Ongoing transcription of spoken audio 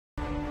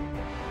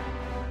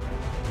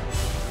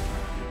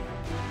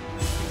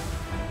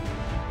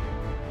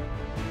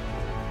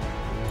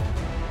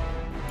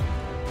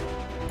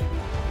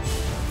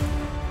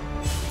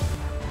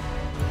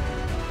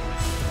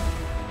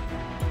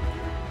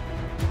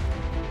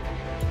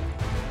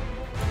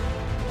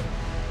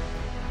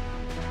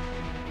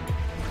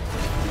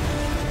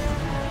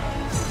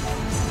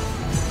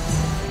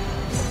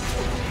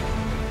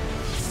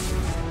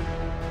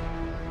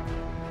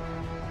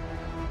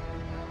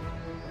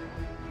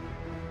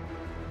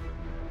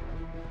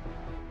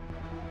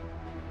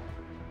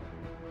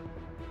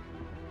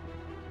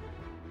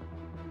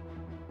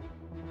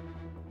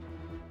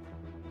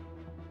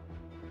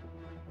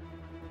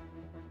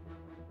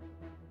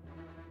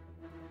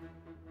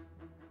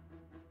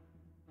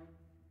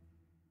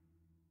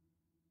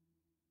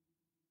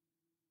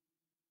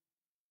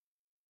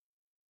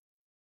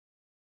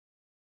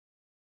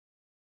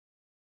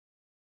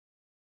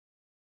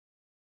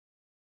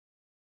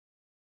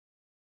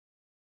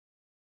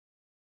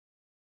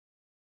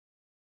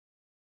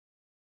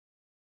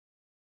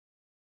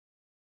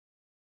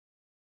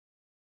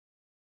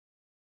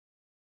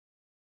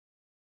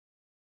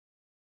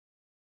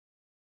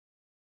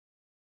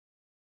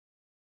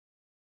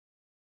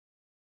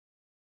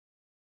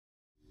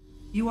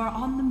You are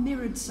on the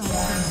mirrored side of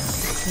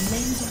the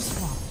lanes are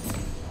swapped.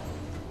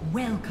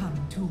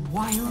 Welcome to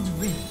Wild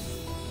Rift.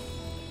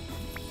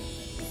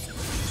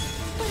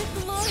 What a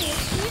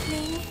glorious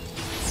evening!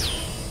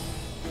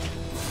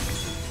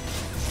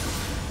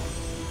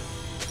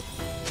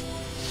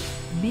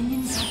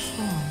 Minions have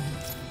spawned.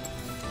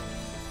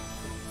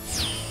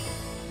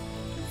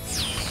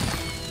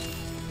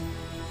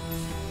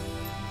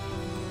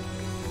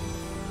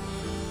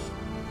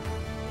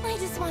 I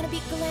just want to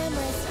be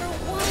glamorous for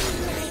one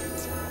night.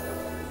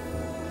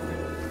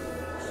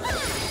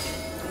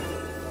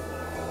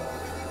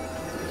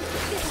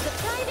 This is a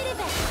private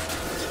event.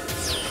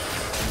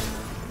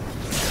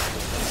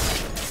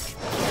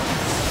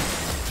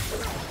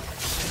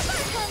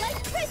 Sparkle like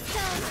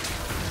crystal.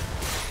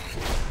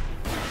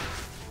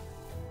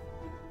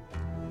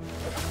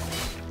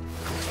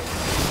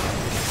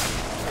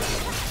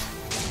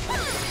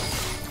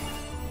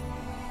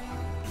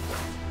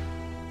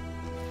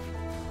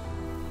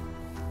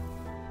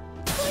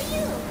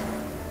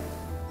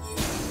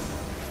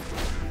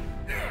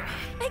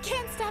 I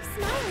can't stop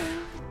smiling.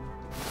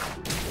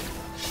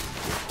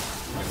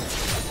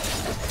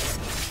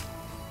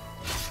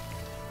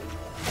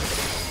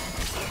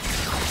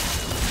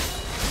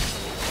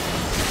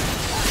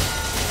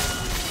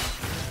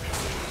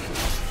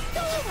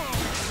 Go away.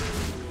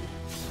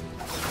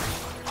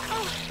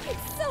 Oh,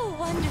 it's so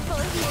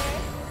wonderful here.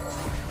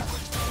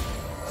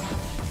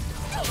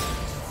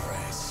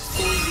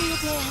 Save me a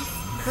dance.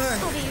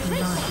 I'll be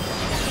right back.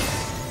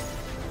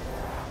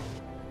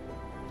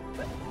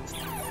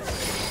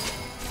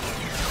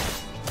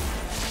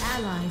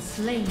 Ally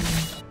slain.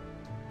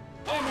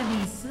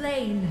 Enemy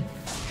slain.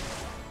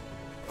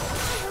 I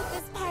hope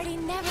this party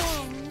never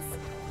ends.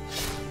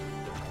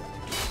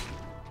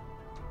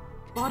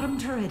 Bottom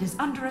turret is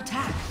under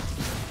attack.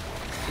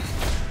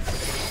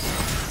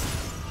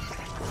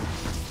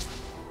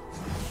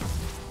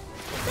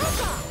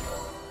 That's all.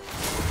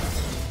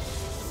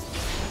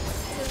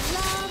 To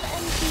love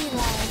and be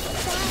loved,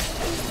 that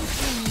is the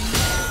dream.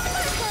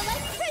 Sparkle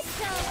like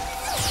crystal.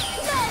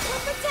 Love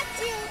will protect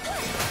you.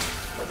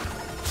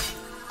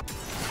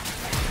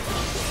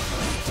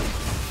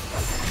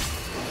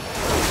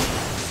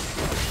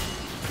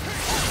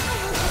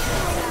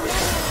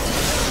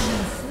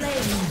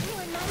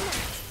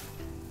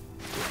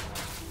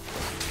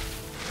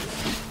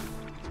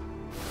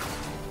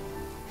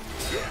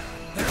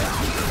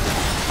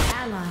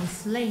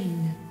 Slain.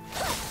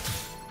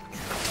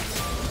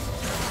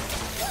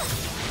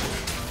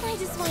 I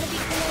just want to be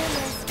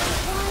glamorous for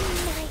one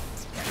night.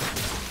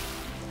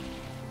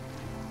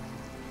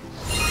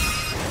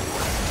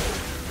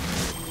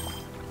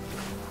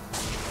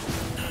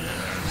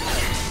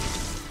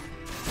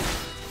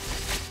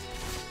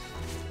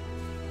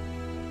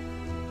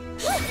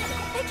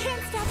 I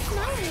can't stop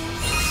smiling.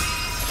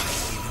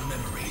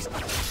 Memories.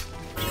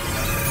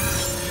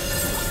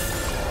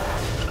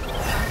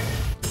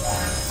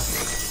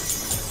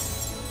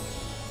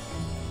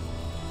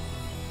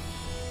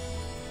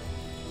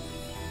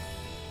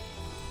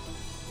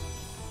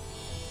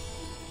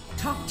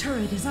 Top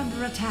turret is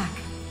under attack.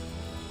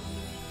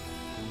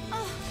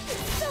 Oh,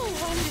 it's so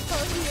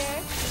wonderful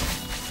here.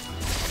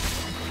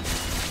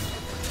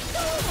 Go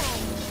away.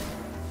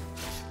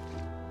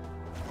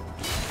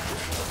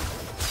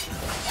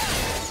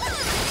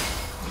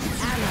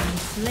 Ally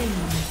slain.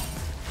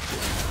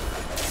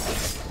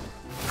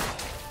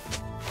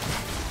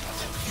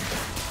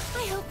 I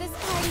hope this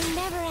party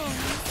never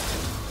ends.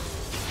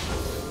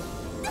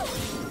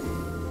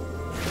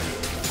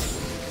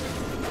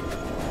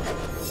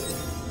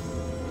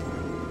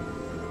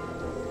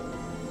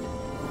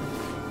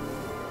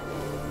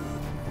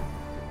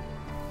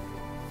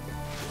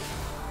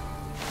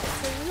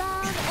 To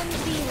love and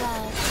be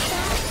loved.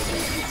 That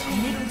is the dream.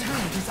 Middle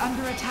turret is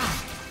under attack.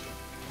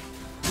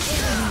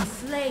 Enemy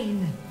slain.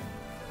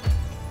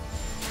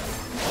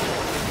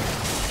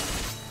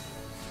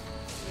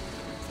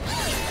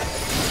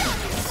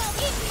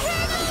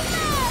 Eternal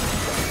love!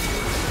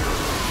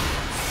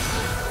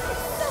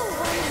 It's so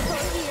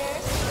wonderful here.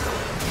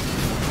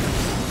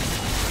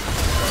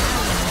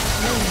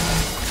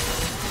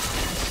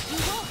 You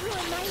won't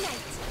ruin my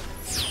night.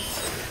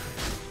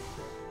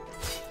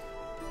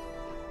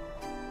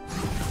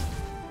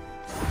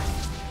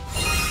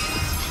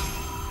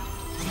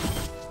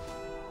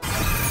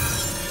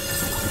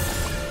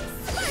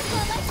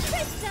 Sparkle like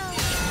crystal.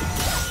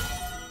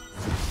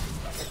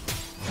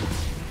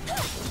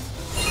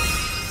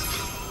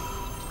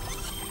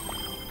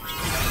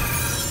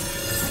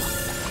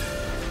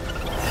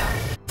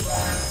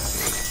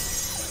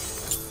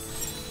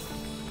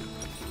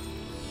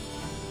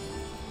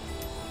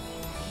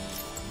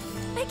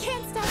 I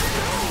can't stop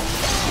smiling.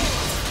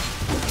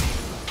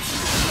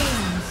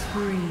 Killing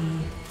spree.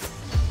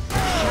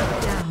 Shut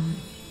down.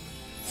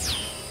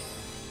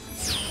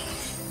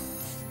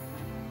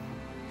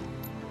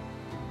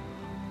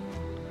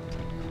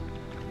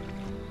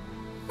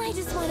 I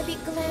just want to be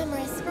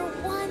glamorous for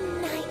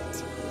one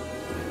night.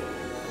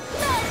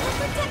 Love will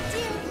protect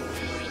you.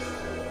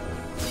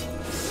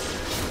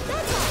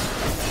 That's all.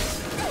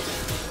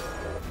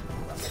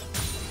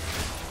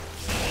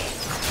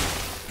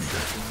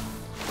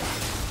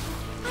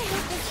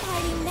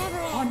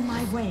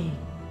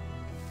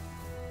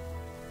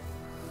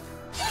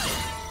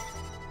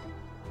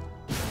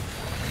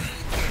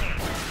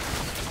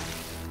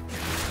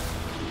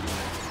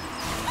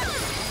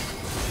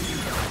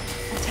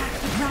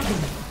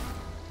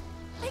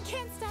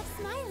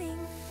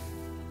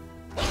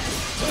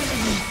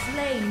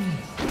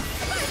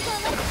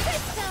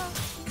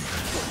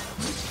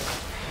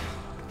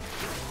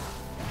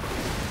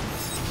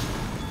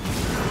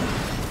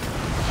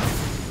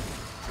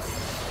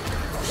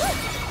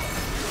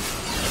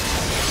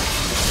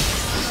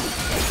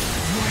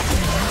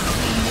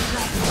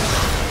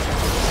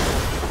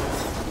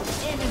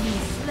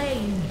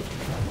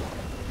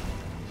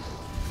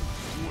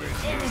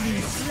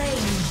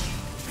 slain.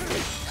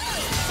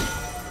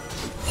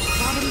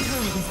 Bottom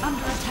turret is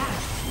under attack.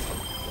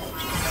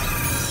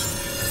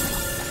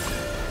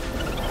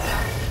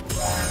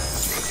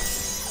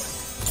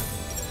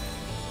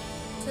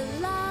 To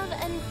love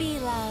and be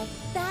loved,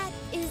 that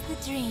is the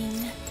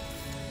dream.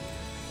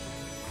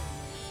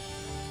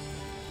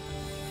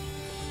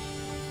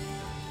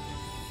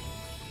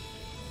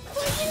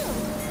 For you!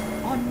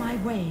 On my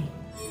way.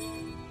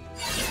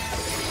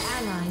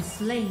 Ally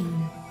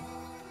slain.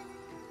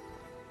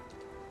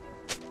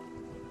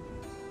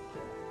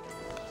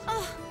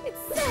 Oh,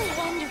 it's so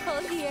wonderful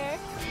here.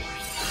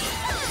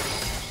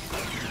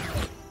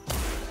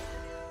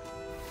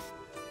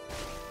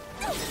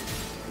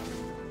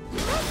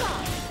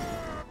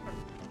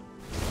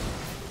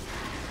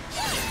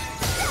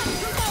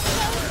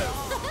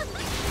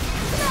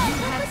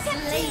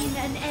 Slain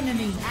an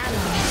enemy.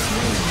 Ally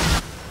slain.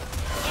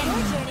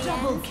 Enemy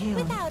double kill.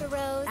 Without a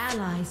rose.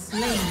 Ally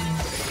slain.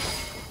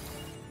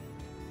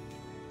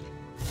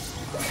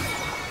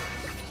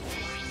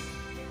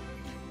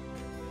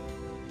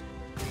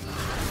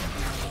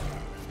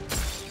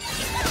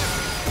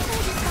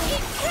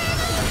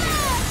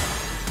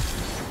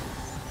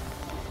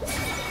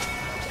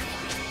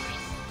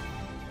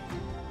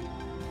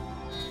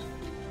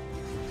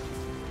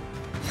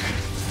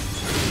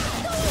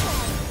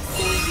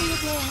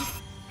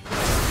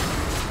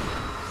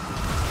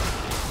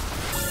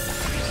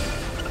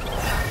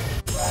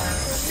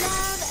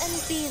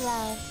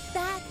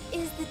 That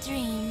is the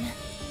dream.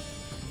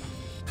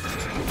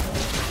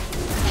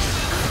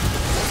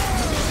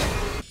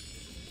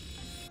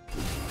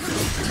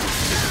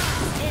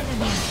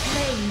 Enemy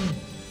slain.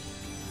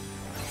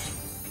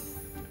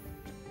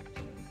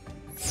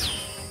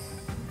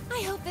 I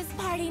hope this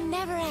party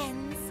never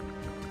ends.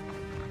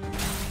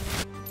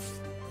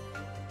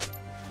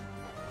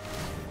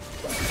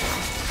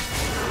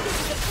 This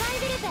is a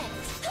private event.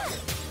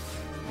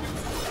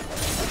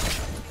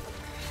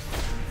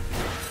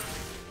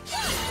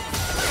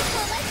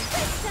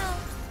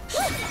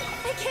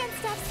 I can't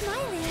stop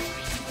smiling.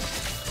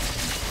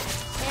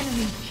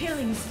 Enemy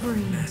killing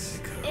spree.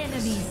 Massacre.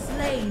 Enemy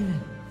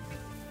slain.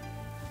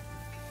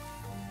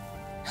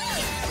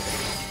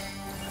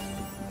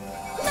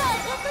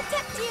 Love will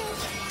protect you.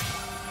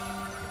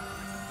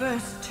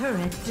 First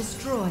turret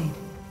destroyed.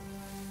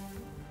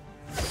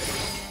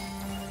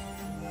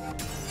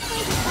 I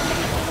just want to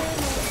be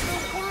famous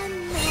for 1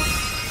 minute.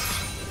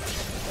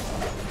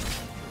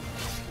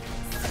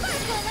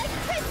 Sparkle like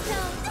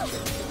crystal.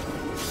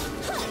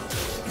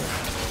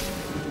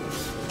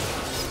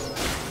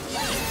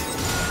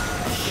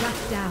 Shut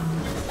down.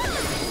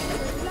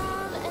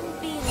 Love and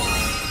be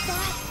loved.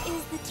 That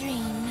is the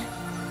dream.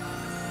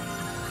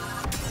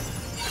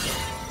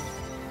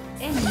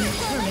 Enemy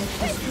turret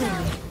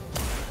destroyed.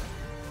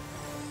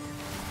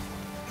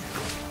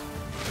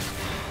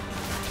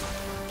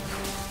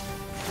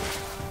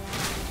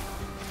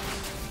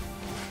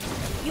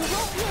 You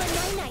won't ruin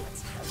my night.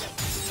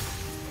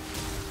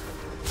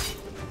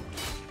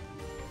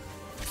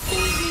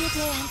 Save me a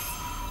dance.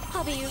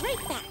 I'll be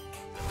right back.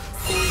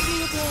 Save me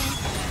a dance.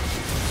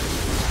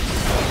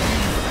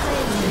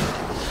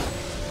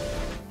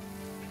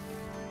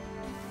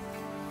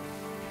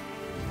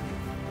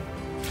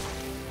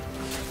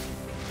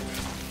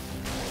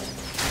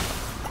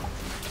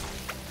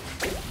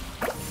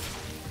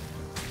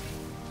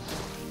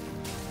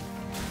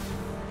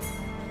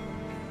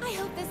 I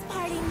hope this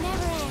party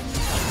never ends.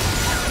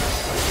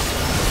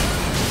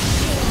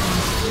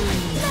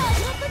 Love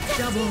will protect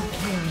Double you.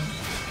 kill.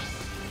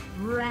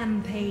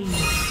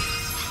 Rampage.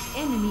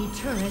 Enemy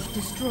turret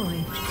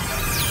destroyed.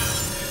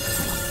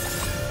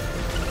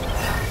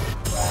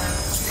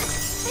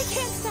 I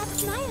can't stop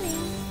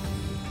smiling.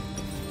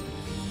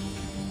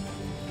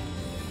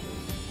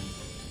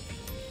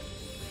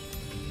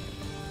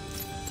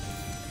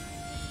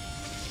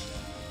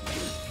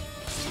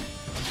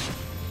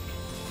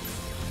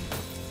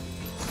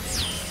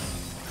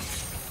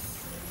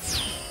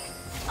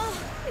 Oh,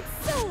 it's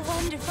so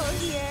wonderful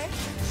here.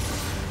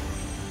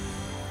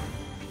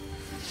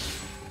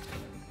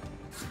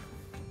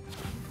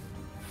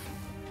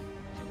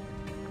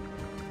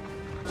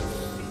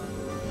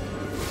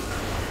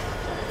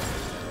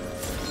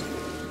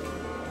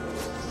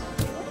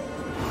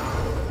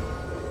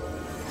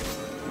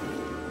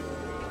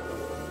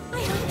 I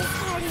hope this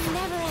party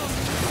never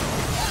ends.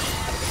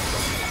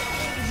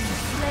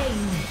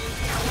 Slain.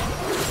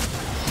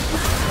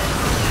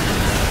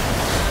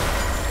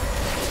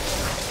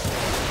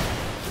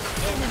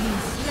 Enemy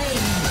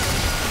slain.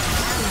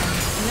 Ally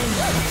slain.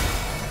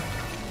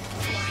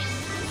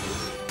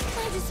 I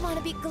just want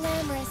to be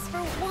glamorous for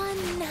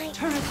 1 night.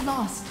 Turret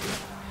lost.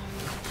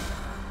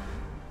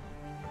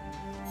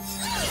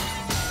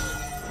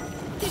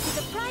 This is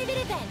a private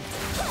event.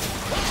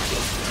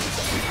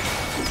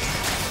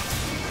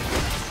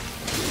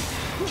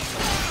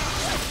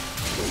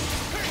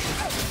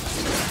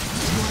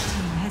 Your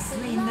team has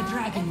slain the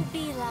dragon. And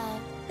be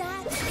loved.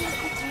 That is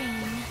the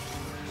dream.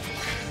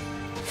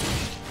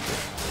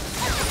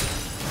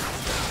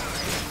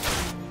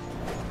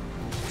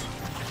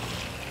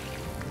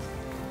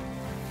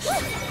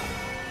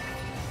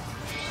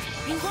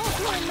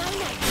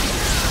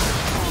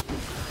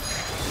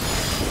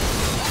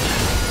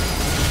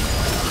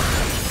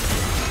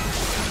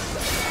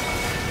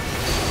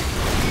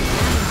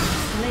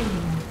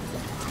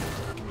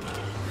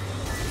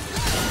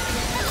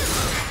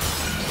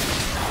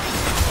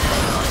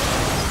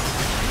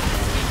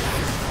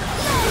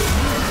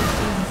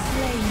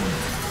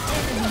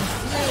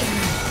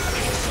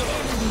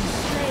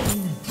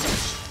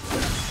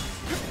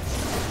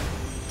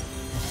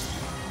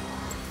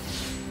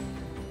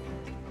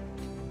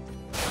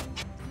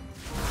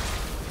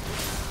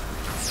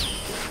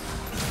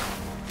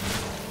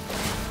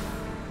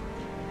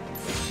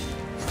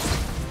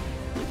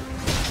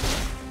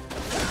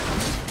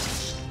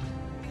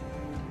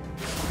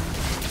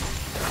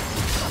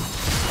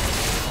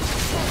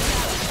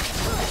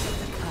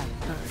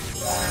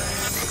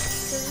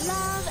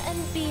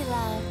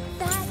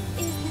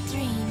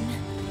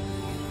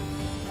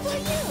 for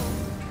you.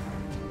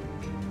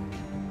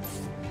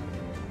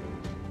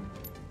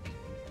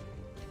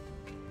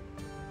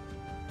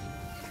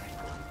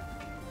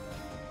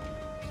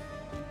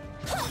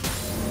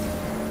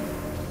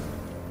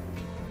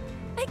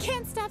 I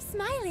can't stop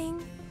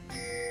smiling.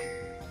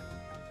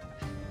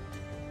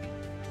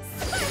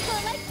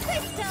 Sparkle like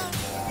crystal.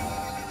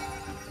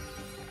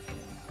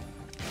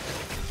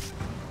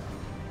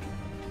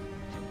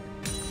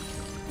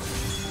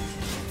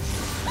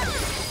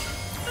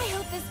 I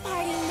hope this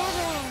party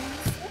never ends.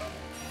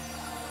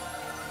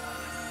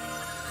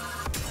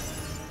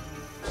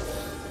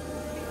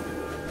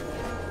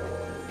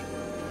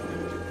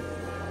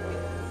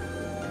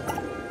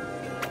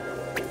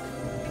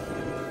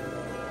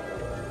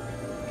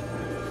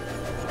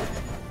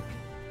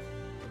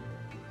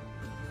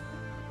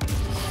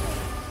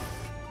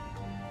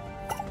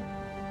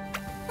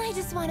 I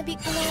just want to be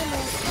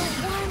glamorous for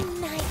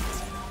one night.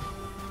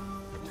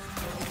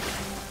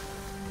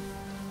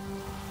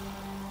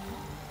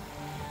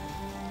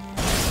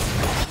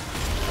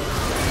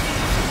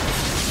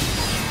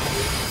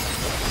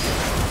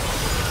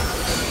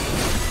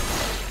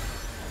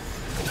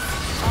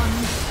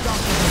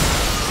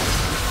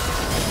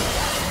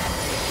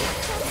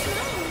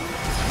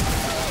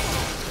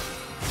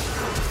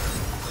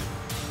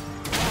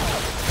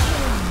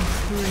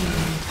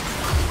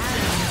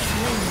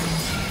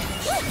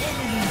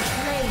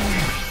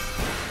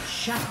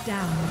 Shut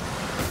down.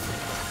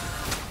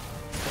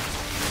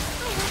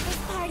 I hope this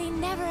party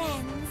never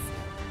ends.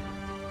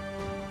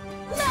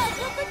 Love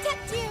will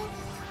protect you.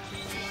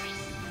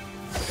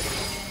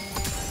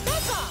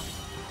 That's all.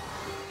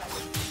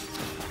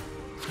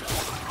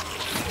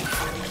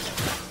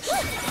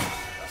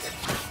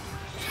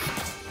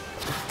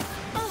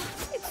 Oh,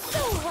 it's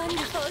so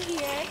wonderful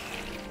here.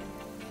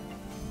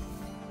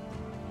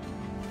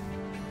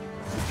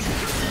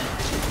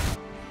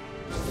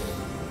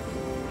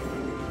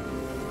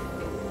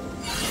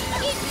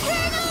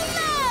 Eternal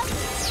love!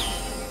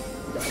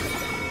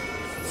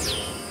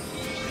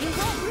 You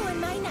won't ruin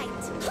my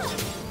night.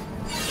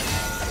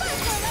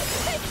 Sparkle like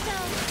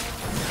crystal.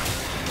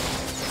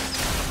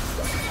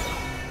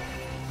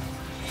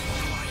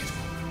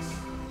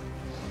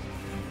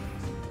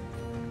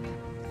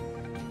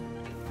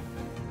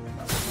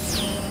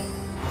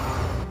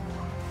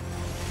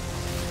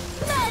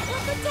 Love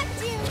will protect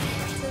you.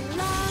 To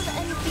love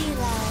and be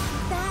loved.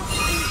 That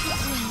is the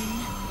dream.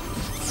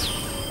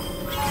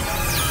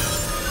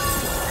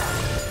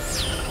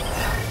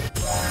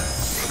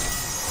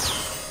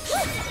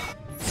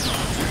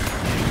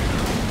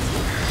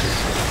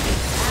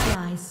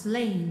 Ally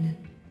slain.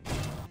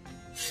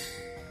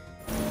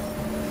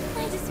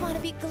 I just want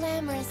to be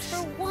glamorous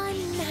for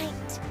one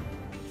night.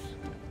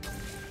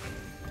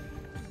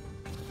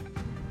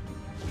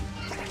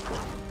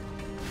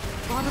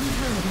 Bottom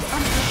turret is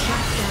under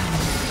shut down.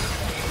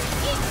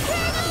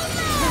 Eternal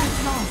love! Turret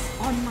lost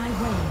on my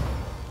way.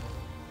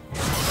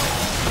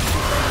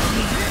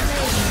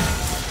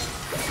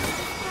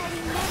 Party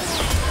never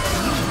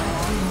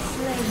Been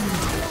slain.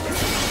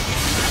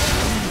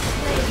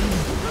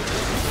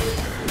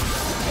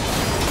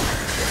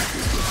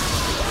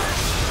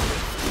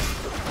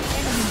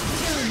 Enemy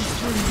killing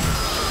spree.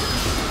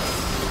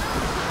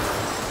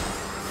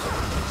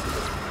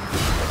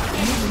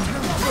 Enemy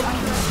turret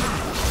under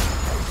attack.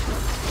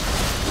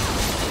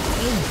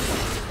 Ace.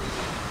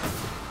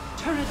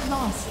 Turret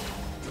lost.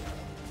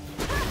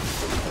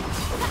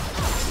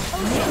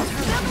 Middle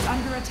turret is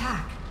under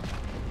attack.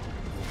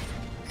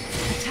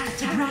 Attack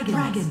the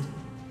dragon.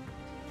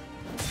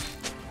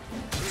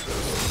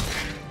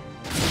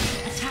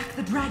 Attack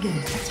the dragon.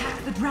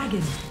 Attack the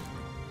dragon.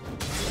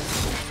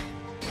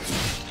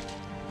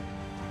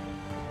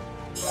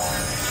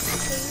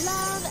 To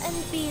love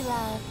and be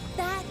loved.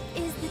 That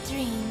is the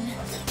dream.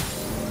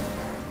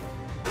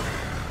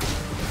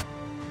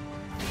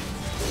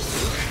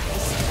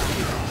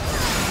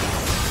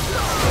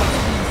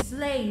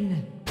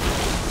 Slain.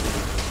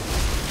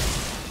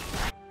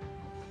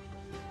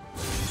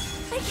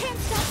 I can't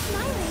stop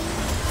smiling.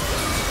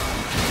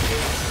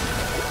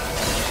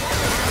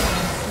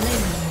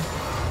 Slain.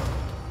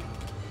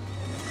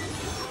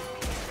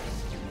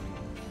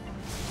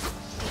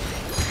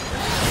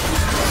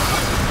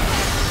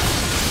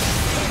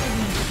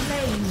 Enemy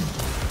slain.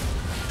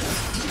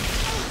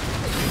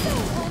 So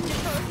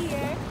wonderful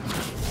here.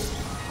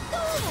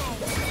 Go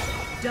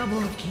away.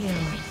 Double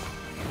kill.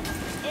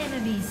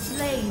 Enemy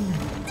slain.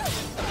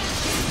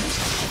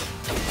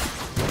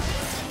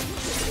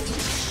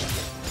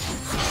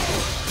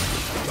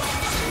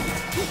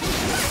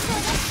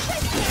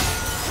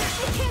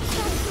 I can't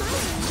stop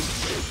smiling.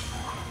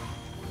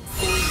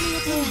 Save me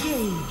a day.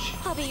 Engage.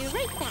 I'll be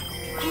right back.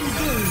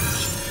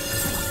 Engage.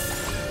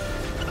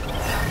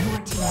 Your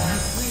team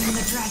has slain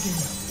the dragon.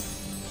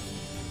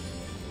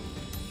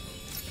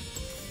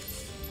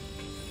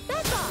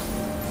 That's all.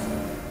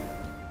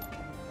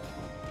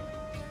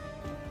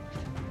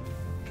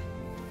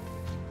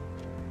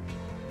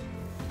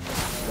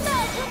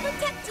 Love will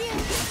protect you.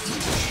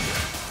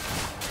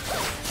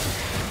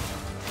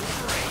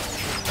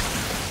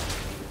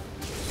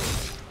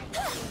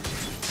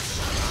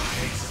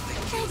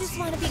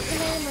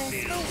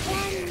 glamorous for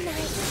one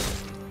night.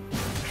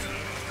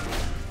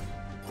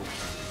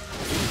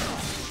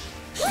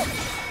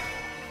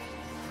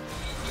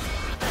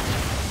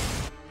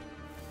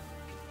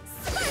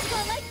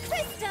 Sparkle like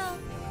crystal!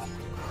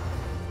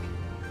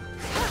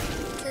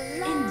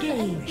 Love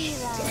and be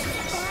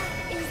loved. That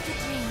is the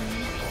dream.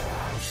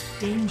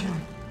 Danger.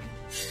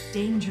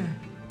 Danger.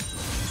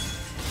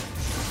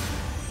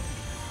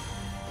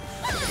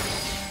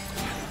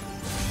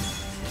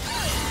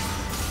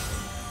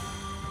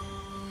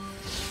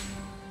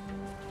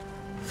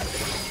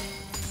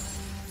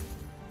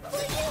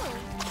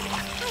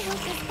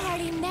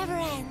 Never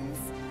ends.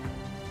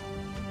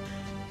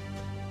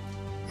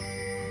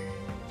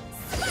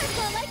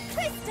 Sparkle like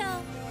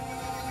crystal.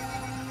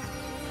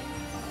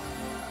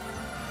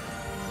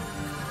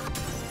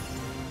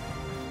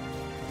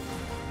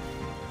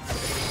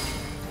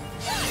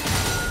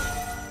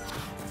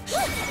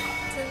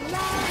 To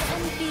love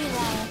and be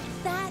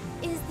loved, that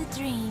is the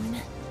dream.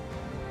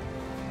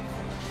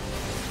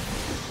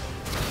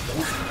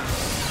 You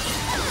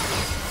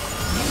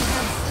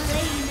have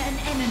slain an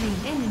enemy.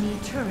 Enemy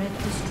turret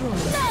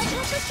destroyed. Love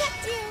will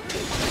protect you.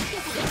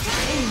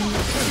 Enemy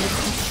turret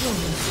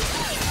destroyed.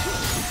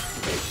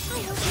 I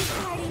hope this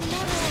party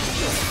never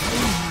ends.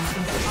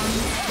 Enemy is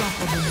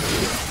unstoppable.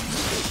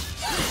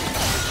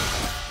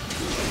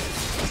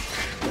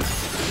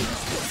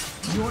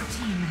 Your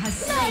team has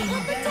slain.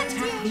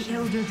 Attack the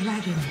Elder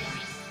Dragon.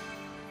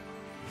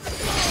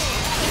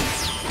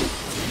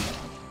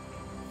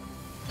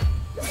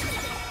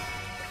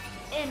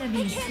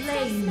 Enemy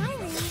slain.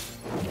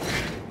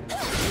 Smiling.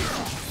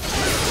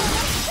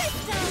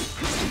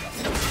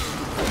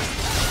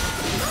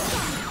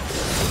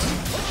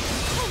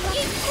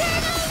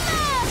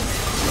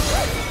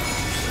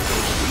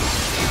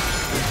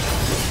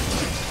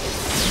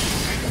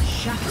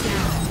 Shut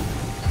down.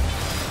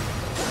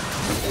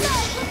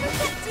 Love will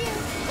protect you.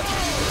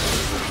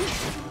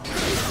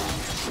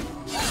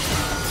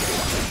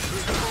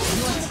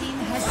 Your team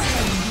has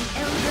slain the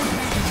Elder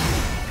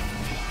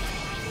Dragon.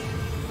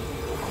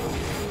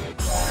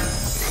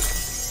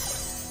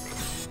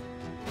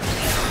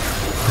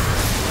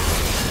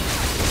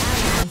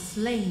 Ally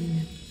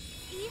slain.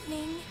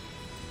 Evening.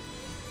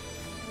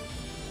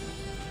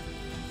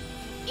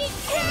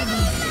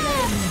 Enemy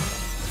slain.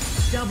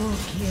 Double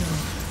kill.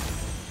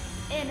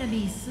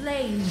 Enemy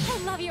slain. I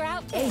love your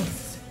outfit.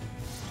 Ace.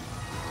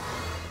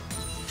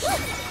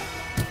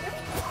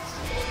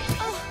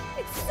 Oh,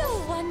 it's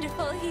so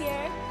wonderful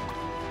here.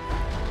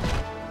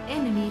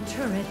 Enemy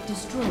turret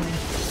destroyed.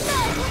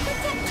 Love will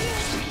protect you.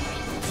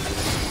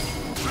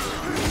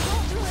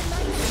 Don't ruin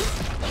my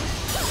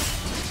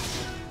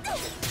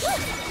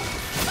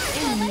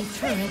Enemy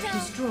turret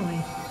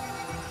destroyed.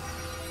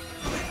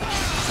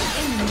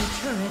 Enemy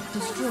turret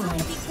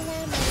destroyed. Be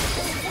glamorous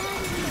for one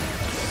night.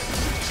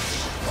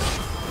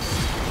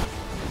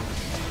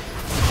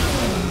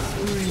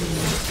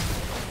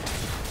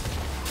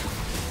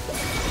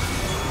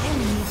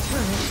 Enemy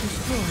turret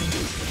destroyed.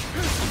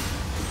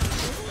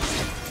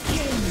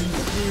 Killing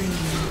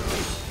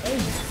spree.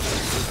 Ace.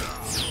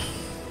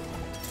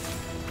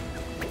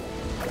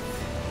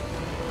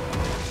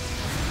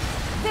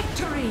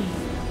 Victory!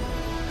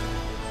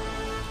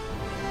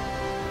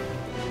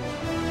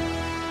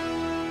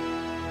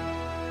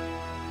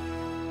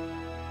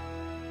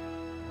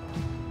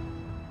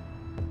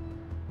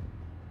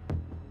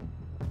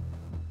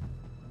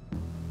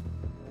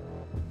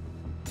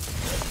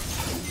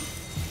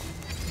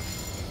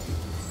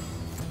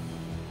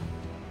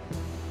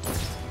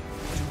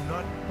 Do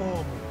not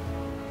form